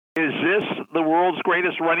Is this the world's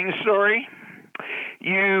greatest running story?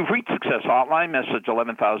 You've reached Success Hotline, message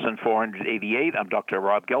 11,488. I'm Dr.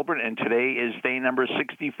 Rob Gilbert, and today is day number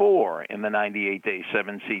 64 in the 98-Day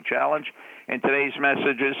 7C Challenge. And today's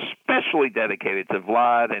message is specially dedicated to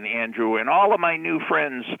Vlad and Andrew and all of my new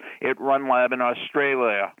friends at Run Lab in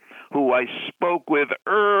Australia, who I spoke with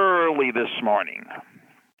early this morning.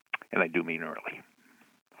 And I do mean early.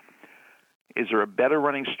 Is there a better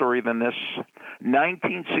running story than this?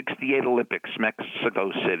 1968 Olympics,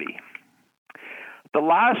 Mexico City. The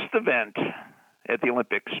last event at the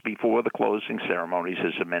Olympics before the closing ceremonies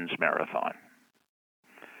is a men's marathon.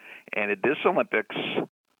 And at this Olympics,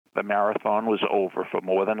 the marathon was over for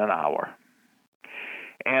more than an hour.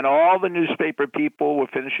 And all the newspaper people were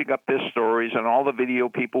finishing up their stories, and all the video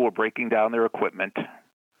people were breaking down their equipment.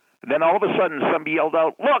 Then all of a sudden, somebody yelled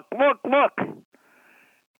out, "Look, look, look!"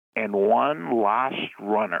 And one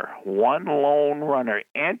lone runner,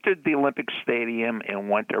 entered the Olympic Stadium and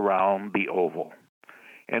went around the oval.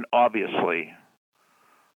 And obviously,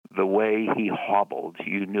 the way he hobbled,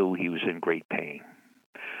 you knew he was in great pain.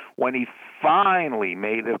 When he finally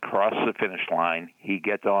made it across the finish line, he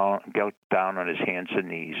got down on his hands and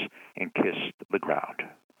knees and kissed the ground.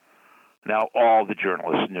 Now, all the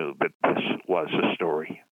journalists knew that this was a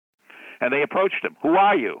story. And they approached him. "Who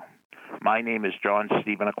are you?" "My name is John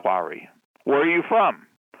Stephen Akhwari." "Where are you from?"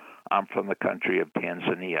 "I'm from the country of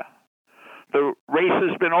Tanzania." "The race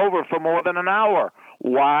has been over for more than an hour.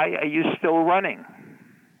 Why are you still running?"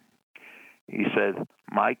 He said,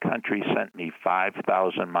 "My country sent me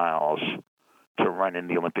 5,000 miles to run in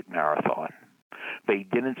the Olympic marathon. They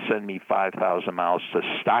didn't send me 5,000 miles to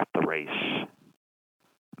start the race.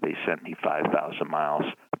 They sent me 5,000 miles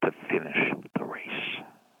to finish the race."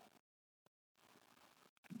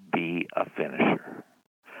 Be a finisher.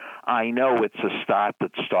 I know it's a start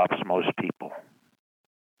that stops most people,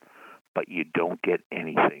 but you don't get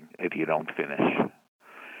anything if you don't finish.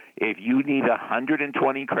 If you need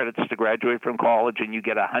 120 credits to graduate from college and you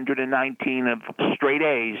get 119 of straight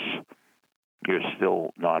A's, you're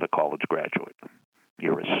still not a college graduate.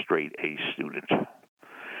 You're a straight A student.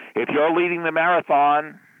 If you're leading the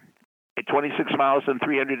marathon at 26 miles and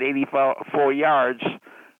 384 yards,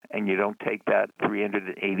 and you don't take that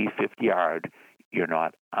 385th yard, you're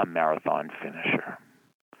not a marathon finisher.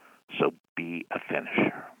 So be a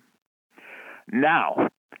finisher. Now,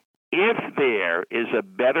 if there is a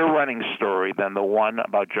better running story than the one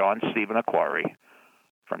about John Stephen Akhwari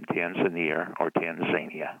from Tanzania,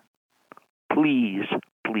 please,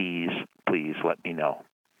 please, please let me know.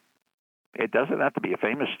 It doesn't have to be a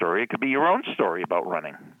famous story. It could be your own story about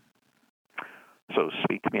running. So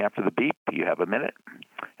speak to me after the beep. You have a minute.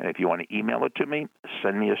 And if you want to email it to me,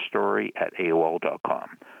 send me a story at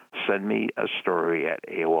AOL.com. Send me a story at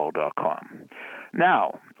AOL.com.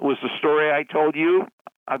 Now, was the story I told you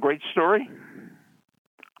a great story?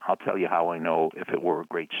 I'll tell you how I know if it were a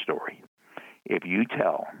great story. If you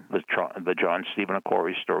tell the John Stephen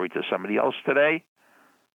Akhwari story to somebody else today,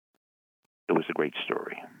 it was a great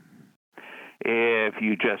story. If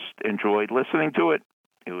you just enjoyed listening to it,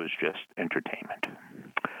 it was just entertainment.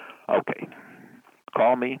 Okay.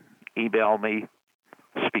 Call me, email me,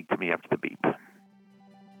 speak to me after the beep.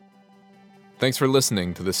 Thanks for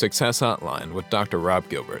listening to the Success Hotline with Dr. Rob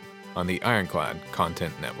Gilbert on the Ironclad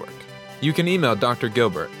Content Network. You can email Dr.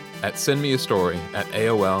 Gilbert at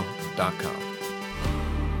sendmeastory@aol.com.